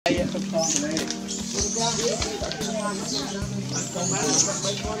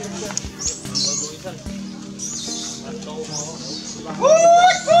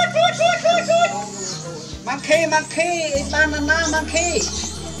Monkey, banana monkey.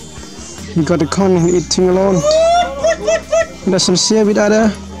 He got the corn and eating alone. Doesn't share with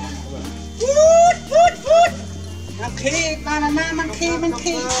other. Monkey, banana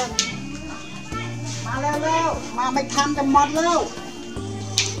monkey. Maไม่ทันจะหมดแล้ว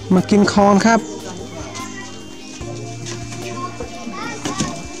มากินคอนครับ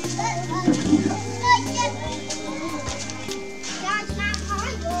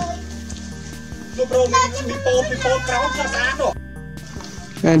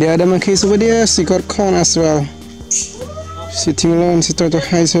And the other monkeys over there, she got corn as well. Sitting alone, she tried to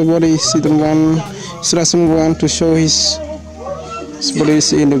hide her body. She doesn't want to show his body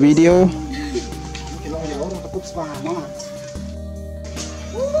in the video.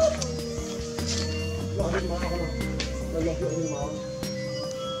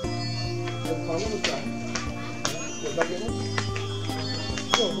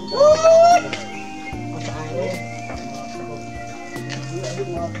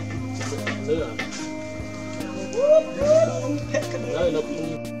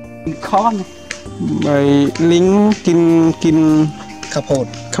 Con ไปลิงกินข้าวโ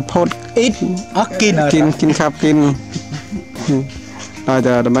พดอิดกินครับกิน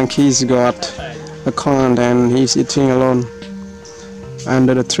The monkeys got a corn and he's eating alone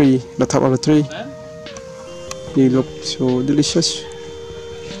under the tree, the top of the tree. He looks so delicious.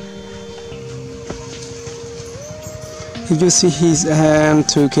 He uses his hand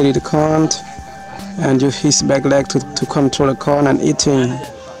to carry the corn and use his back leg to control the corn and eating.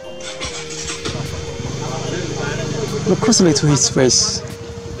 Look closely to his face.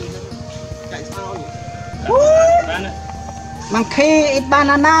 Monkey, eat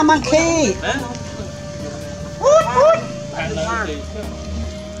banana monkey.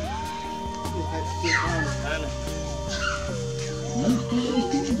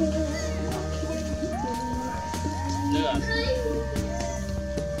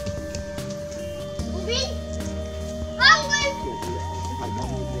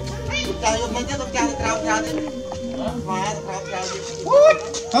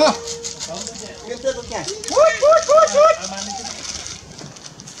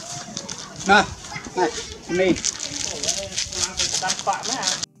 Nè, này, đặt phạm á,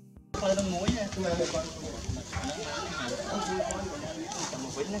 hơi đông muối nha,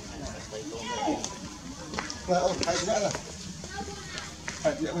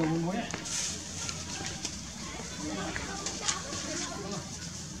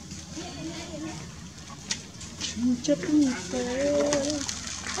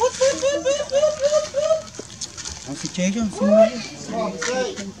 Ông sẽ chế cho ông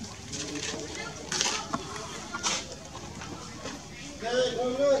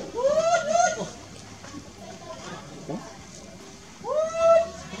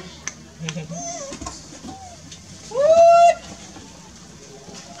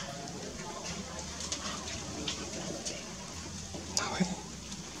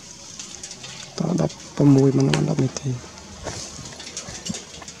đập mùi mà nó đập như thế.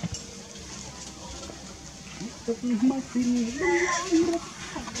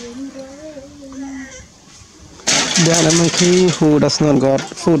 The other monkey who does not got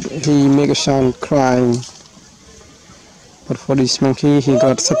food, he make a sound crying. But for this monkey, he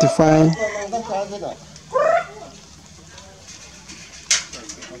got satisfied.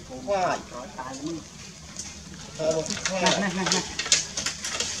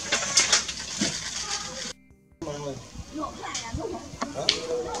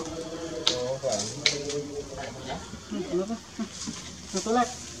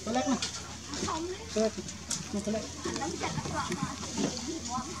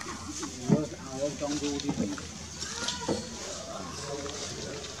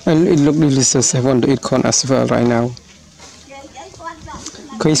 And it looks delicious. I want to eat corn as well right now.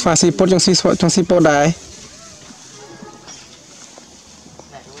 Khởi pha si pot trong si pot đài.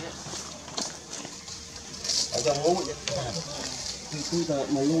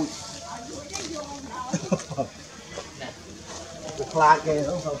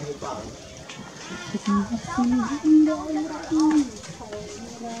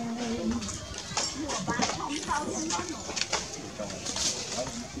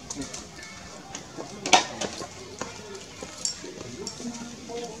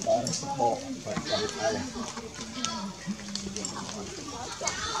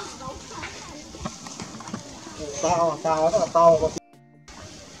 Tao.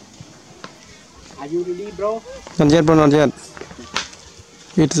 Are you ready, bro? Not yet, bro, not yet.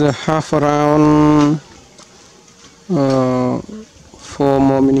 It's a half around 4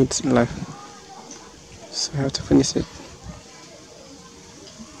 more minutes left, so I have to finish it.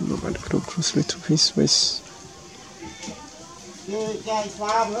 Look at the group closely to his waist.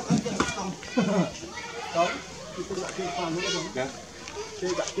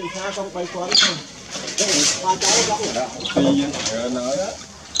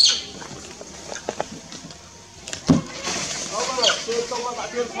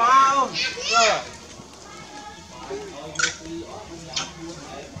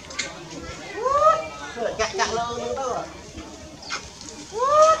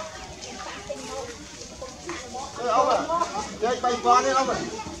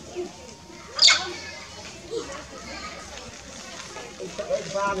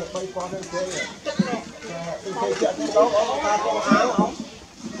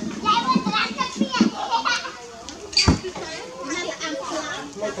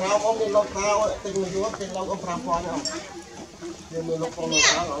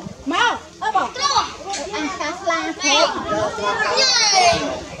 Mau, ơi bỏ ăn cá la thế.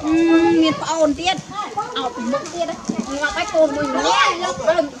 Miệt ổn tiết, ảo từ mực tiết đấy. Ngọc bách cồn mình nữa.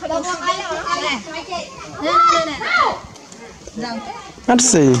 Đâu không ai đâu. Này. Rằng. Let's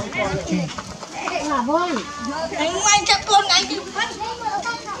see. Là vâng. Anh chắc cồn anh chịu phát.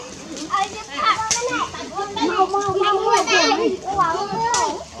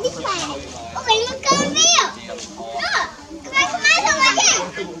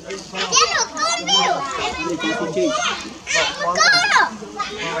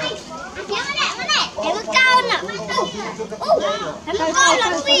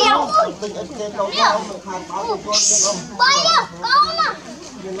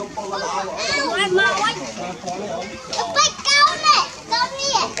 Mau.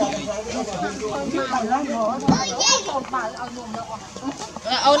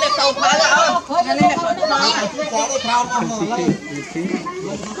 Ôi này cầu phá rồi. Này này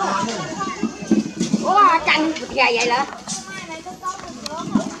ủa canh gà vậy là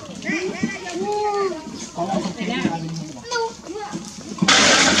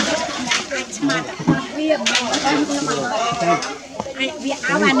việc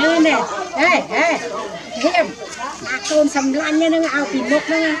áo bà nơ nè, ê, hiểm, côn sầm lanh nha, nó áo bị mốc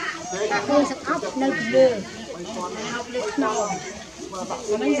đó nha, côn sầm áo nơi bị lừa, áo lừa nò,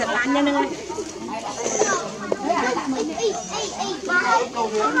 nó sầm lanh nha nó.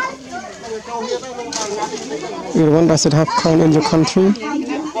 Everyone, does it have corn in your country?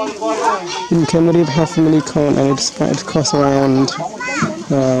 In Cambodia, it have many corn, and it costs around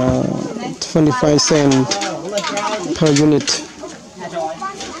 25 cents per unit.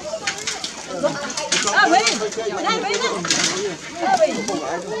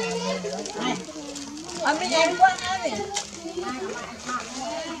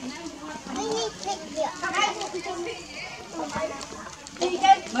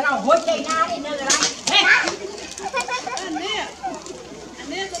 Bắt đầu hối chạy ra đi nơi này.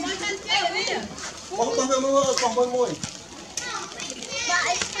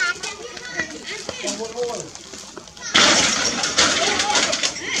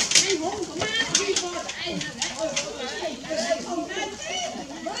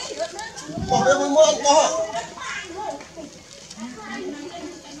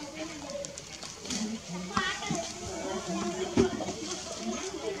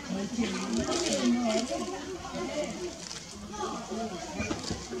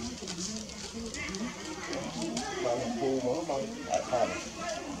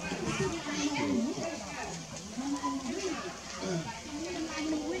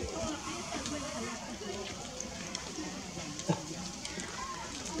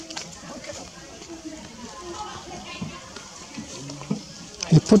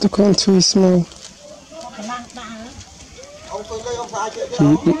 He put the corn too small.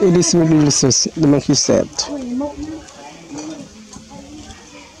 It is really delicious, the monkey said.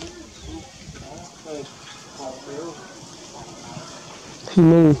 He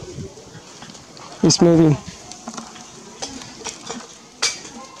moved. He's moving.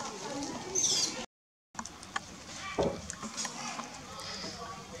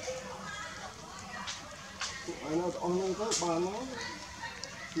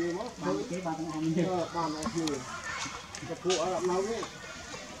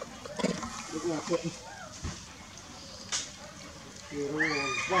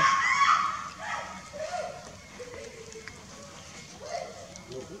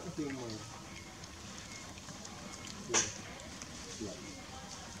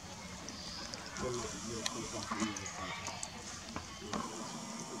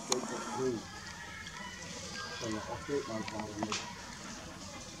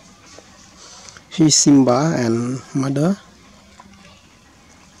 He's Simba and mother.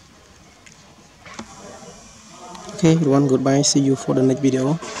 Okay, everyone, goodbye. See you for the next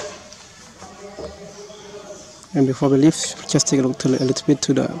video. And before we leave, just take a look a little bit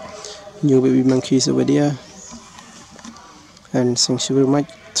to the new baby monkeys over there. And thank you very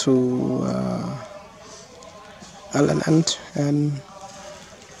much to Alan and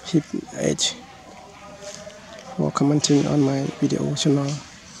Hip H for commenting on my video channel.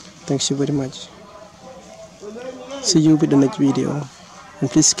 Thank you very much. See you with the next video, and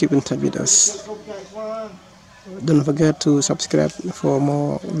please keep in touch with us. Don't forget to subscribe for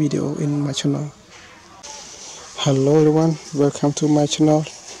more video in my channel. Hello everyone, welcome to my channel.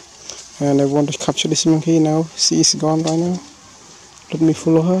 And I want to capture this monkey now. She is gone right now. Let me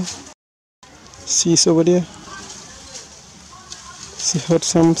follow her. She is over there. She heard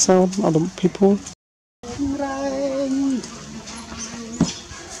some sound of the people.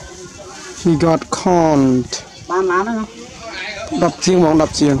 He got conned. Đập chiêng bóng đập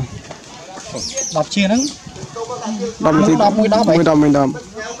chiêng. Đập chiêng nắng. Đập thì mới đập.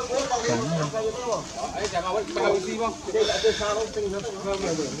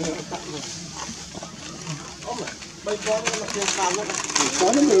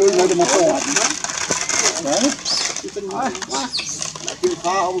 Có những người ngồi một cổ. Đấy. Đấy.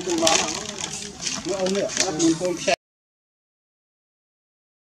 Ông